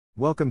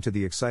Welcome to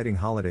the exciting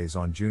holidays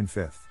on June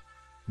 5th.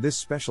 This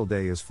special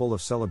day is full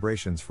of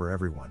celebrations for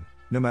everyone,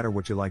 no matter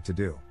what you like to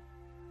do.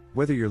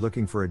 Whether you're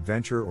looking for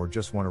adventure or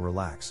just want to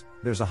relax,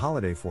 there's a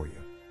holiday for you.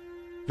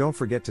 Don't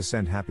forget to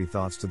send happy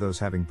thoughts to those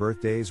having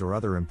birthdays or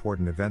other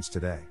important events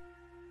today.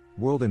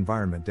 World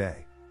Environment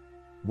Day.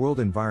 World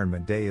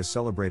Environment Day is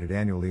celebrated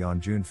annually on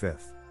June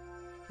 5th.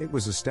 It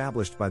was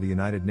established by the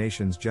United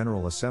Nations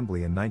General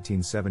Assembly in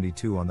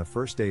 1972 on the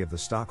first day of the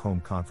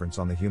Stockholm Conference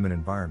on the Human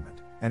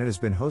Environment, and it has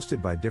been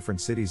hosted by different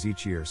cities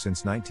each year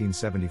since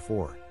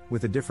 1974,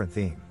 with a different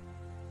theme.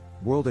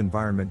 World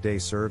Environment Day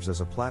serves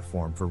as a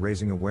platform for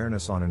raising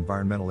awareness on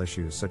environmental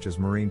issues such as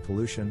marine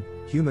pollution,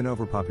 human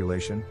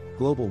overpopulation,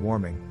 global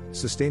warming,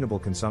 sustainable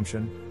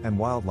consumption, and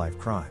wildlife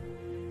crime.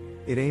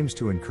 It aims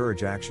to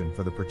encourage action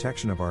for the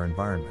protection of our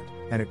environment,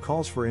 and it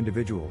calls for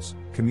individuals,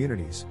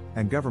 communities,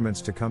 and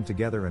governments to come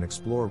together and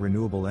explore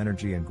renewable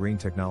energy and green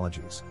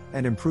technologies,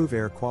 and improve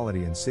air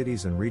quality in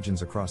cities and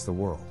regions across the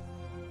world.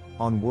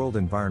 On World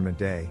Environment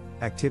Day,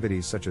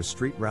 activities such as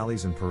street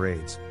rallies and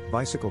parades,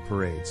 bicycle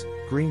parades,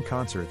 green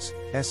concerts,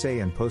 essay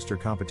and poster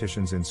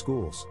competitions in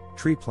schools,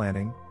 tree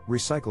planting,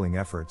 recycling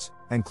efforts,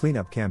 and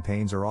cleanup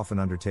campaigns are often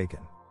undertaken.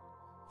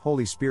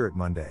 Holy Spirit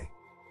Monday.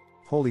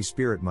 Holy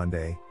Spirit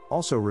Monday,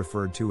 also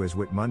referred to as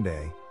Whit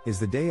Monday, is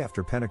the day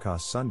after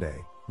Pentecost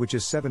Sunday, which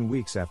is 7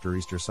 weeks after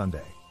Easter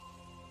Sunday.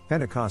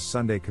 Pentecost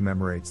Sunday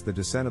commemorates the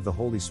descent of the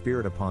Holy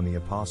Spirit upon the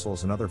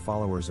apostles and other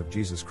followers of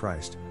Jesus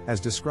Christ, as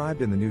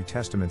described in the New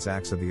Testament's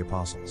Acts of the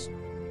Apostles.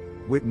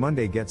 Whit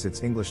Monday gets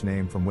its English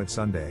name from Whit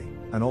Sunday,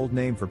 an old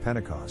name for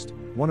Pentecost,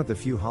 one of the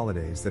few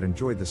holidays that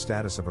enjoyed the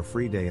status of a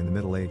free day in the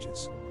Middle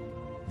Ages.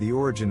 The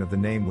origin of the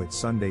name Whit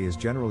Sunday is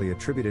generally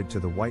attributed to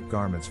the white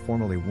garments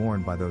formerly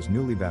worn by those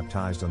newly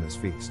baptized on this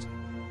feast.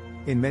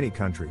 In many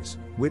countries,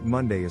 Whit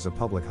Monday is a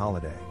public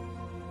holiday.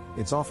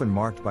 It's often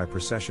marked by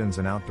processions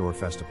and outdoor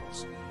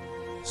festivals.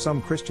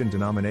 Some Christian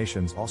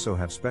denominations also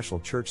have special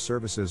church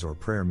services or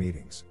prayer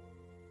meetings.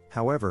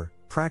 However,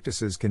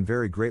 practices can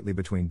vary greatly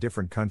between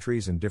different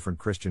countries and different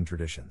Christian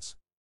traditions.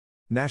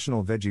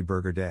 National Veggie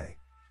Burger Day.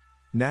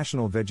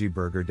 National Veggie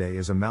Burger Day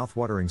is a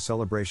mouth-watering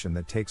celebration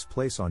that takes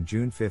place on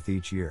June 5th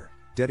each year,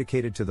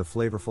 dedicated to the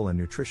flavorful and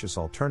nutritious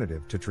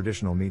alternative to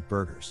traditional meat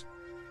burgers.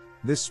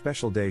 This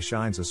special day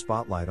shines a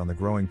spotlight on the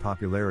growing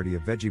popularity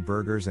of veggie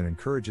burgers and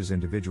encourages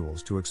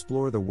individuals to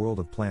explore the world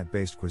of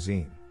plant-based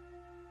cuisine.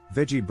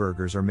 Veggie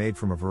burgers are made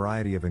from a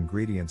variety of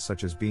ingredients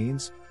such as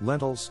beans,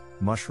 lentils,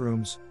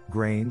 mushrooms,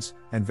 grains,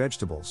 and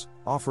vegetables,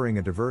 offering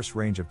a diverse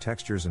range of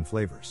textures and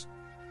flavors.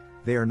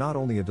 They are not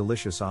only a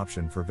delicious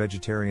option for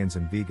vegetarians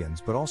and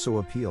vegans but also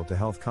appeal to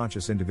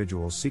health-conscious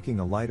individuals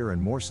seeking a lighter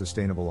and more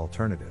sustainable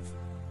alternative.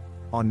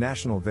 On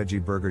National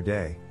Veggie Burger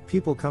Day,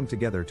 people come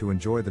together to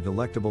enjoy the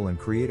delectable and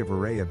creative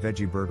array of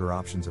veggie burger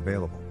options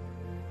available.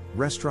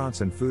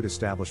 Restaurants and food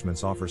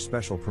establishments offer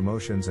special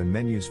promotions and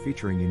menus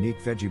featuring unique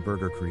veggie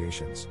burger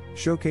creations,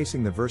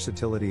 showcasing the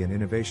versatility and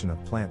innovation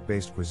of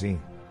plant-based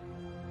cuisine.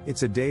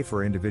 It's a day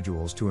for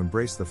individuals to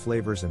embrace the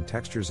flavors and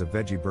textures of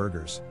veggie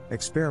burgers,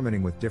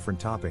 experimenting with different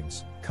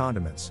toppings,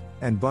 condiments,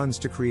 and buns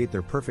to create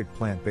their perfect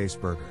plant-based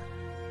burger.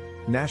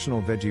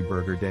 National Veggie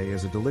Burger Day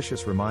is a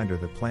delicious reminder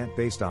that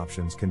plant-based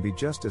options can be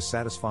just as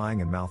satisfying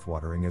and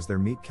mouthwatering as their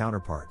meat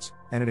counterparts,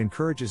 and it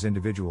encourages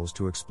individuals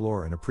to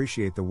explore and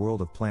appreciate the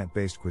world of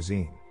plant-based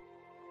cuisine.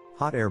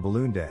 Hot Air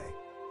Balloon Day.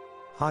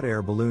 Hot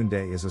Air Balloon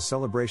Day is a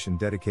celebration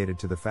dedicated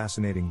to the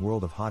fascinating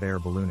world of hot air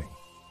ballooning.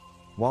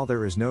 While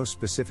there is no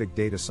specific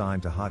date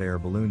assigned to Hot Air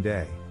Balloon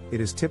Day,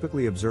 it is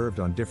typically observed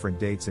on different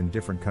dates in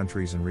different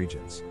countries and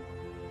regions.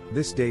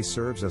 This day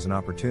serves as an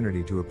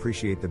opportunity to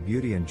appreciate the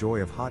beauty and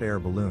joy of hot air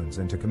balloons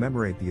and to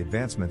commemorate the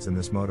advancements in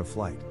this mode of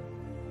flight.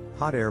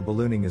 Hot air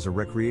ballooning is a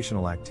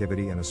recreational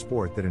activity and a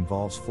sport that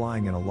involves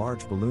flying in a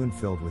large balloon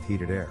filled with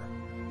heated air.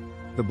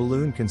 The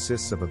balloon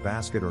consists of a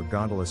basket or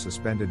gondola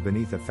suspended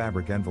beneath a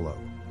fabric envelope,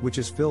 which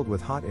is filled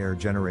with hot air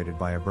generated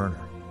by a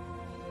burner.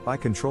 By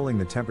controlling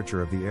the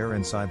temperature of the air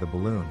inside the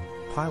balloon,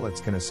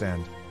 pilots can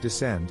ascend,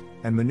 descend,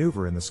 and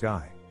maneuver in the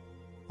sky.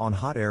 On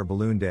Hot Air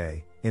Balloon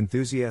Day,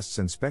 enthusiasts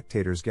and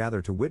spectators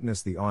gather to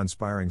witness the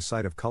awe-inspiring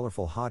sight of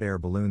colorful hot air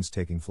balloons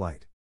taking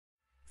flight.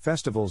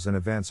 Festivals and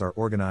events are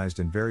organized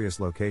in various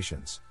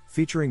locations,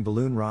 featuring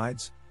balloon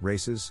rides,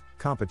 races,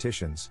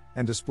 competitions,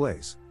 and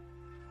displays.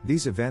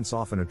 These events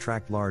often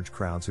attract large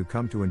crowds who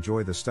come to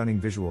enjoy the stunning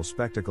visual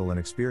spectacle and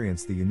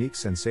experience the unique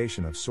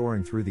sensation of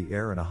soaring through the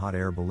air in a hot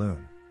air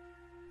balloon.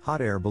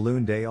 Hot Air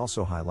Balloon Day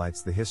also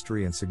highlights the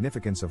history and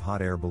significance of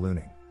hot air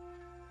ballooning.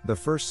 The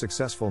first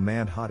successful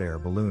manned hot air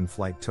balloon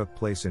flight took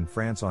place in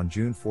France on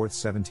June 4,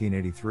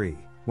 1783,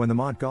 when the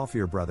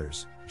Montgolfier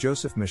brothers,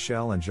 Joseph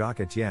Michel and Jacques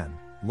Etienne,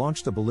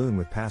 launched a balloon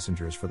with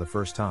passengers for the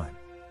first time.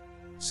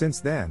 Since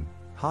then,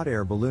 hot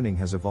air ballooning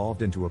has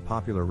evolved into a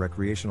popular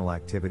recreational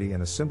activity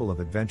and a symbol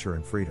of adventure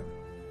and freedom.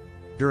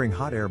 During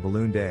Hot Air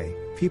Balloon Day,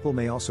 people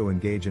may also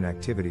engage in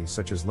activities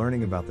such as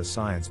learning about the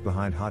science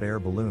behind hot air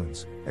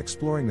balloons,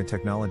 exploring the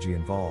technology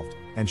involved,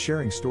 and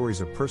sharing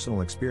stories of personal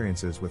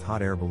experiences with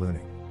hot air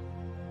ballooning.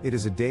 It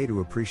is a day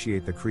to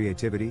appreciate the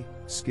creativity,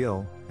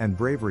 skill, and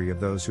bravery of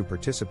those who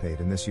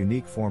participate in this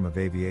unique form of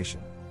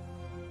aviation.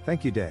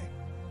 Thank You Day.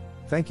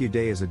 Thank You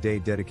Day is a day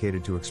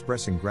dedicated to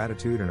expressing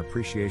gratitude and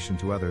appreciation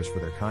to others for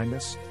their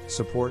kindness,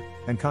 support,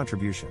 and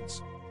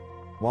contributions.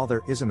 While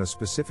there isn't a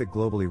specific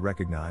globally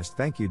recognized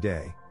Thank You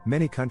Day,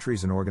 many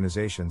countries and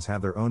organizations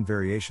have their own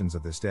variations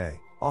of this day,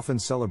 often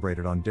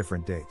celebrated on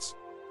different dates.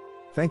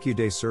 Thank You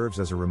Day serves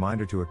as a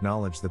reminder to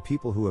acknowledge the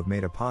people who have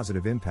made a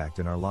positive impact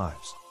in our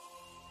lives.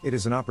 It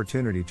is an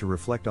opportunity to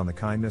reflect on the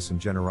kindness and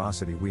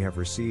generosity we have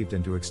received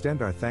and to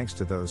extend our thanks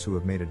to those who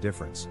have made a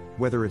difference,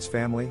 whether it's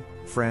family,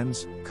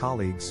 friends,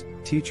 colleagues,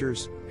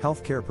 teachers,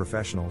 healthcare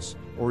professionals,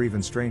 or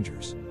even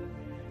strangers.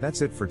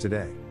 That's it for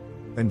today.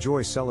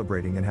 Enjoy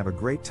celebrating and have a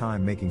great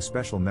time making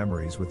special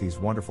memories with these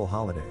wonderful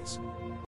holidays.